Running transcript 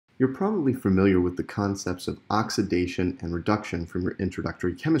You're probably familiar with the concepts of oxidation and reduction from your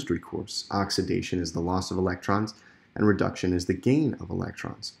introductory chemistry course. Oxidation is the loss of electrons, and reduction is the gain of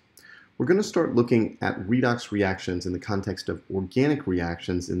electrons. We're going to start looking at redox reactions in the context of organic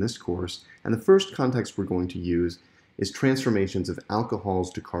reactions in this course, and the first context we're going to use is transformations of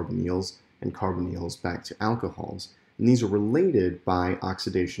alcohols to carbonyls and carbonyls back to alcohols. And these are related by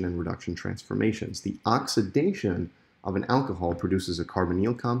oxidation and reduction transformations. The oxidation of an alcohol produces a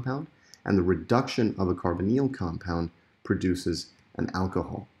carbonyl compound, and the reduction of a carbonyl compound produces an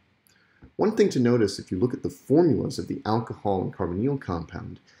alcohol. One thing to notice if you look at the formulas of the alcohol and carbonyl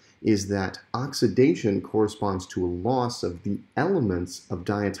compound is that oxidation corresponds to a loss of the elements of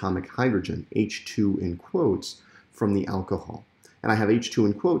diatomic hydrogen, H2 in quotes, from the alcohol. And I have H2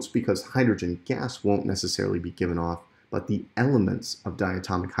 in quotes because hydrogen gas won't necessarily be given off, but the elements of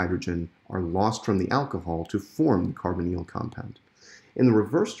diatomic hydrogen are lost from the alcohol to form the carbonyl compound. In the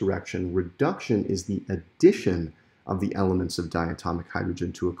reverse direction, reduction is the addition of the elements of diatomic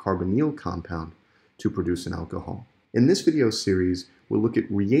hydrogen to a carbonyl compound to produce an alcohol. In this video series, we'll look at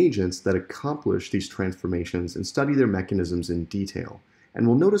reagents that accomplish these transformations and study their mechanisms in detail. And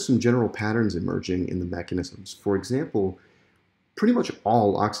we'll notice some general patterns emerging in the mechanisms. For example, pretty much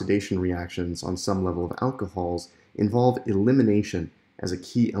all oxidation reactions on some level of alcohols involve elimination as a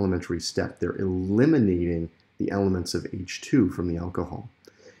key elementary step. They're eliminating the elements of H2 from the alcohol.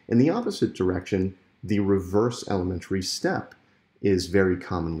 In the opposite direction, the reverse elementary step is very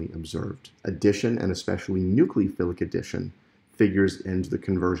commonly observed. Addition, and especially nucleophilic addition, figures into the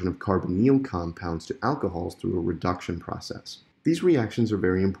conversion of carbonyl compounds to alcohols through a reduction process. These reactions are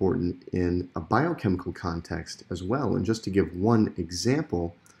very important in a biochemical context as well, and just to give one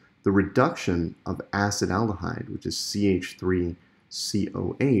example, the reduction of acetaldehyde, which is CH3COH,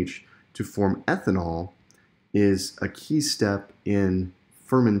 to form ethanol is a key step in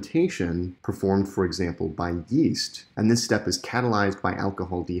fermentation performed, for example, by yeast. And this step is catalyzed by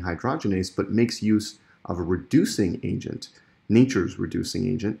alcohol dehydrogenase, but makes use of a reducing agent, nature's reducing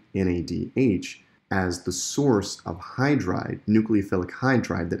agent, NADH, as the source of hydride, nucleophilic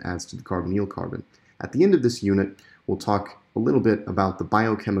hydride that adds to the carbonyl carbon. At the end of this unit, we'll talk a little bit about the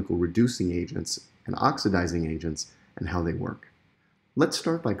biochemical reducing agents and oxidizing agents and how they work. Let's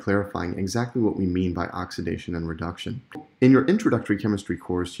start by clarifying exactly what we mean by oxidation and reduction. In your introductory chemistry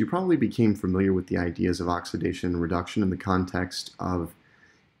course, you probably became familiar with the ideas of oxidation and reduction in the context of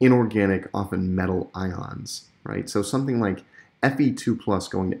inorganic, often metal ions, right? So something like Fe2+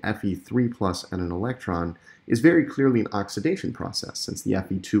 going to Fe3+ and an electron is very clearly an oxidation process, since the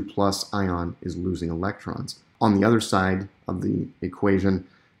Fe2+ ion is losing electrons. On the other side of the equation,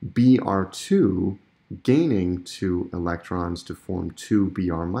 Br2 gaining 2 electrons to form 2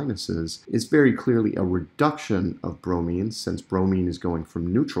 Br- is very clearly a reduction of bromine, since bromine is going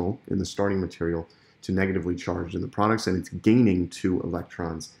from neutral in the starting material to negatively charged in the products, and it's gaining 2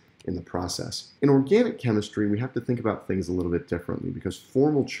 electrons in the process. In organic chemistry, we have to think about things a little bit differently because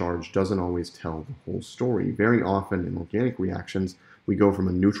formal charge doesn't always tell the whole story. Very often in organic reactions, we go from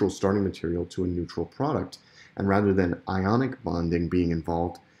a neutral starting material to a neutral product, and rather than ionic bonding being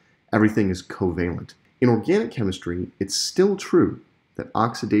involved, everything is covalent. In organic chemistry, it's still true that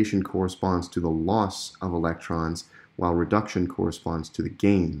oxidation corresponds to the loss of electrons, while reduction corresponds to the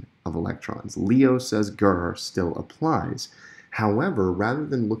gain of electrons. Leo says Ger still applies. However, rather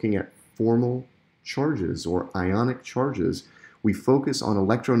than looking at formal charges or ionic charges, we focus on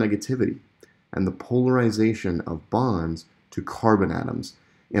electronegativity and the polarization of bonds to carbon atoms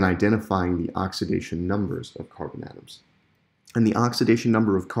in identifying the oxidation numbers of carbon atoms. And the oxidation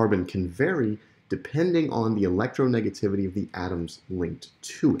number of carbon can vary depending on the electronegativity of the atoms linked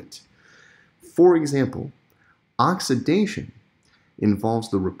to it. For example, oxidation involves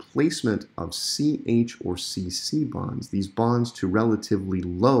the replacement of CH or CC bonds, these bonds to relatively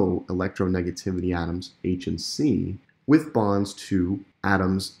low electronegativity atoms, H and C, with bonds to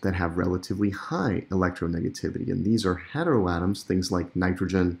atoms that have relatively high electronegativity. And these are heteroatoms, things like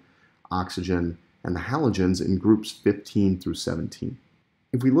nitrogen, oxygen, and the halogens in groups 15 through 17.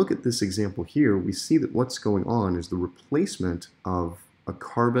 If we look at this example here, we see that what's going on is the replacement of a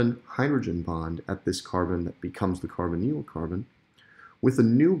carbon-hydrogen bond at this carbon that becomes the carbonyl carbon with a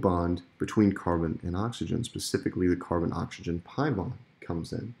new bond between carbon and oxygen, specifically the carbon-oxygen pi bond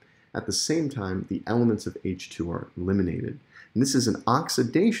comes in. At the same time, the elements of H2 are eliminated. And this is an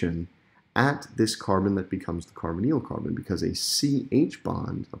oxidation at this carbon that becomes the carbonyl carbon, because a CH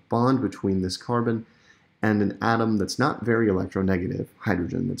bond, a bond between this carbon and an atom that's not very electronegative,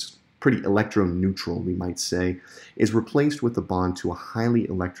 hydrogen, that's pretty electroneutral, we might say, is replaced with a bond to a highly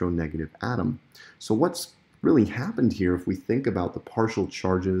electronegative atom. So what's really happened here, if we think about the partial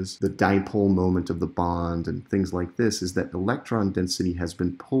charges, the dipole moment of the bond, and things like this, is that electron density has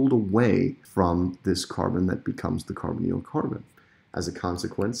been pulled away from this carbon that becomes the carbonyl carbon. As a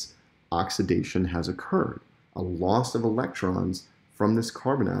consequence, oxidation has occurred. A loss of electrons from this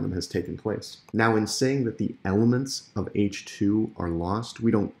carbon atom has taken place. Now, in saying that the elements of H2 are lost,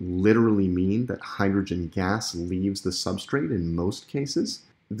 we don't literally mean that hydrogen gas leaves the substrate in most cases.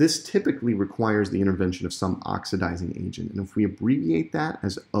 This typically requires the intervention of some oxidizing agent, and if we abbreviate that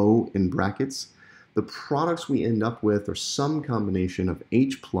as O in brackets, the products we end up with are some combination of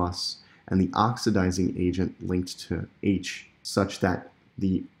H plus and the oxidizing agent linked to H, such that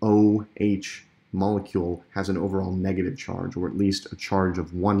the OH molecule has an overall negative charge, or at least a charge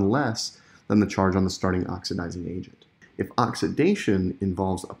of 1 less than the charge on the starting oxidizing agent. If oxidation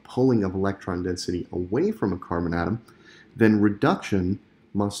involves a pulling of electron density away from a carbon atom, then reduction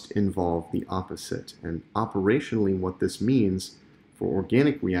must involve the opposite. And operationally, what this means for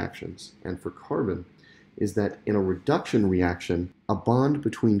organic reactions and for carbon is that in a reduction reaction, a bond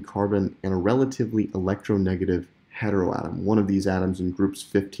between carbon and a relatively electronegative heteroatom, one of these atoms in groups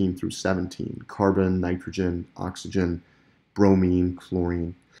 15 through 17, carbon, nitrogen, oxygen, bromine,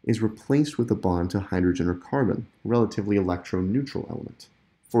 chlorine, is replaced with a bond to hydrogen or carbon, a relatively electroneutral element.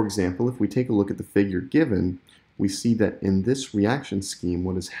 For example, if we take a look at the figure given, we see that in this reaction scheme,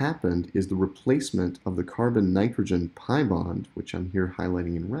 what has happened is the replacement of the carbon-nitrogen pi bond, which I'm here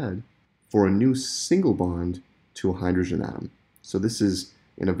highlighting in red, for a new single bond to a hydrogen atom. So this is,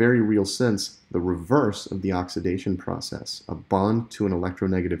 in a very real sense, the reverse of the oxidation process. A bond to an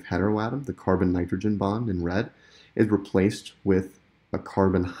electronegative heteroatom, the carbon-nitrogen bond in red, is replaced with a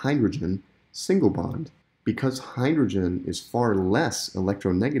carbon-hydrogen single bond. Because hydrogen is far less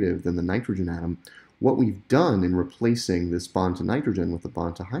electronegative than the nitrogen atom, what we've done in replacing this bond to nitrogen with a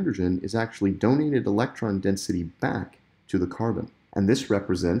bond to hydrogen is actually donated electron density back to the carbon. And this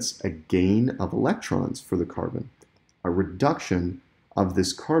represents a gain of electrons for the carbon, a reduction of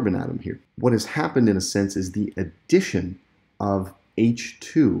this carbon atom here. What has happened in a sense is the addition of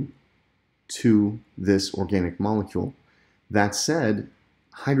H2 to this organic molecule. That said,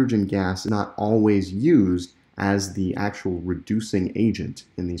 hydrogen gas is not always used as the actual reducing agent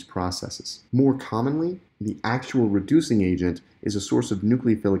in these processes. More commonly, the actual reducing agent is a source of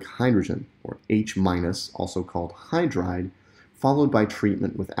nucleophilic hydrogen, or H-, also called hydride, followed by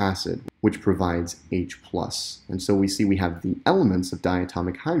treatment with acid, which provides H+. And so we see we have the elements of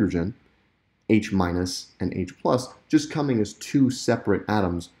diatomic hydrogen, H- and H+, just coming as two separate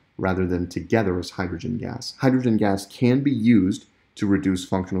atoms rather than together as hydrogen gas. Hydrogen gas can be used to reduce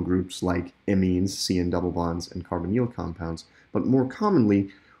functional groups like amines, C-N double bonds, and carbonyl compounds, but more commonly,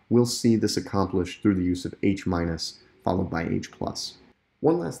 we'll see this accomplished through the use of H- followed by H+.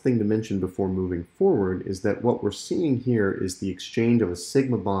 One last thing to mention before moving forward is that what we're seeing here is the exchange of a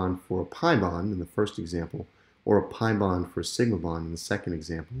sigma bond for a pi bond in the first example, or a pi bond for a sigma bond in the second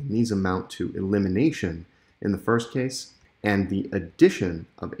example. And these amount to elimination in the first case, and the addition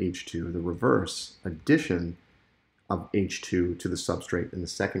of H2, the reverse addition of H2 to the substrate in the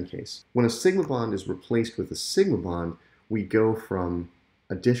second case. When a sigma bond is replaced with a sigma bond, we go from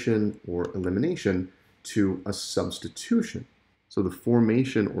addition or elimination to a substitution. So the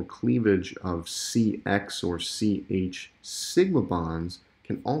formation or cleavage of CX or CH sigma bonds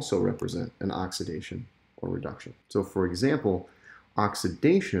can also represent an oxidation or reduction. So for example,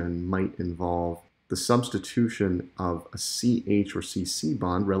 oxidation might involve the substitution of a CH or CC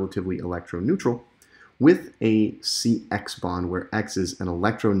bond, relatively electroneutral, with a CX bond, where X is an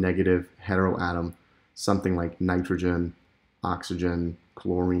electronegative heteroatom, something like nitrogen, oxygen,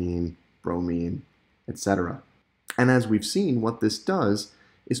 chlorine, bromine, etc. And as we've seen, what this does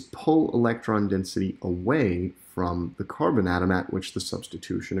is pull electron density away from the carbon atom at which the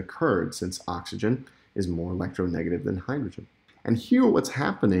substitution occurred, since oxygen is more electronegative than hydrogen. And here what's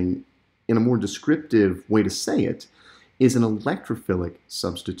happening, in a more descriptive way to say it, is an electrophilic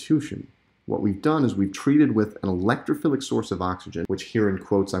substitution. What we've done is we've treated with an electrophilic source of oxygen, which here in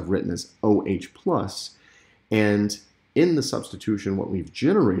quotes I've written as OH+, and in the substitution what we've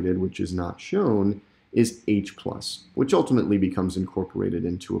generated, which is not shown, is H+, which ultimately becomes incorporated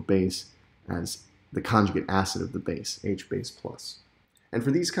into a base as the conjugate acid of the base, H base plus. And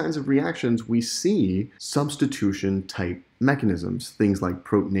for these kinds of reactions, we see substitution type mechanisms, things like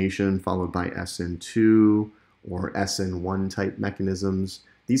protonation followed by SN2 or SN1 type mechanisms.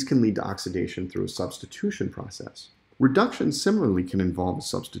 These can lead to oxidation through a substitution process. Reduction similarly can involve a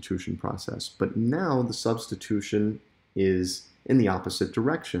substitution process, but now the substitution is in the opposite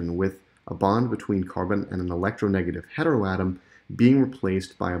direction, with a bond between carbon and an electronegative heteroatom being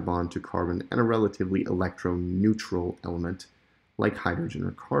replaced by a bond to carbon and a relatively electroneutral element like hydrogen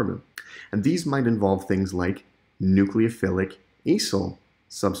or carbon. And these might involve things like nucleophilic acyl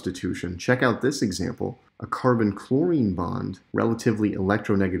substitution. Check out this example. A carbon-chlorine bond, relatively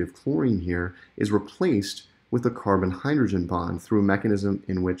electronegative chlorine here, is replaced with a carbon-hydrogen bond through a mechanism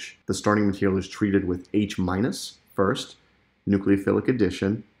in which the starting material is treated with H- first, nucleophilic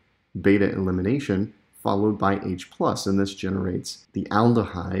addition, beta elimination, followed by H+, and this generates the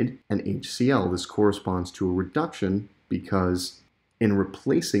aldehyde and HCl. This corresponds to a reduction because in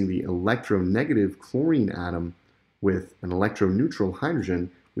replacing the electronegative chlorine atom with an electroneutral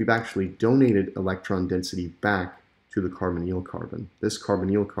hydrogen, we've actually donated electron density back to the carbonyl carbon. This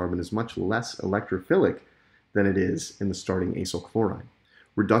carbonyl carbon is much less electrophilic than it is in the starting acyl chloride.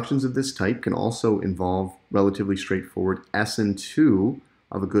 Reductions of this type can also involve relatively straightforward SN2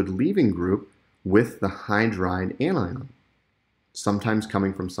 of a good leaving group with the hydride anion, sometimes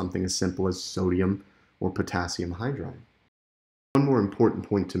coming from something as simple as sodium or potassium hydride. One more important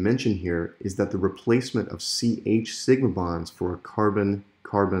point to mention here is that the replacement of CH sigma bonds for a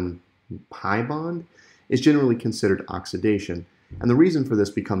carbon-carbon pi bond is generally considered oxidation, and the reason for this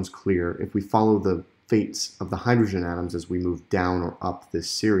becomes clear if we follow the fates of the hydrogen atoms as we move down or up this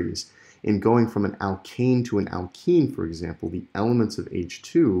series. In going from an alkane to an alkene, for example, the elements of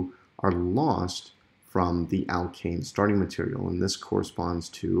H2 are lost from the alkane starting material, and this corresponds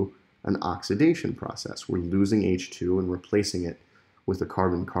to an oxidation process. We're losing H2 and replacing it with a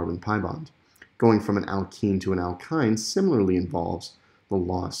carbon-carbon pi bond. Going from an alkene to an alkyne similarly involves the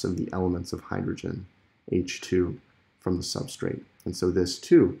loss of the elements of hydrogen, H2, from the substrate. And so this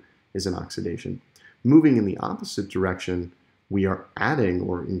too is an oxidation. Moving in the opposite direction, we are adding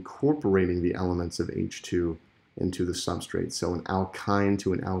or incorporating the elements of H2 into the substrate. So an alkyne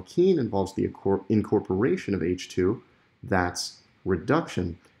to an alkene involves the incorporation of H2. That's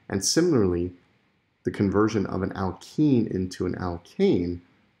reduction. And similarly, the conversion of an alkene into an alkane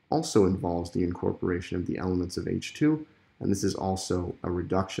also involves the incorporation of the elements of H2, and this is also a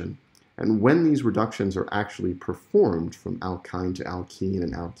reduction. And when these reductions are actually performed from alkyne to alkene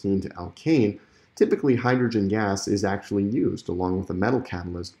and alkene to alkane, typically hydrogen gas is actually used along with a metal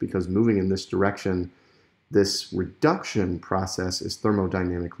catalyst because moving in this direction, this reduction process is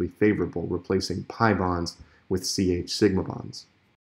thermodynamically favorable, replacing pi bonds with CH sigma bonds.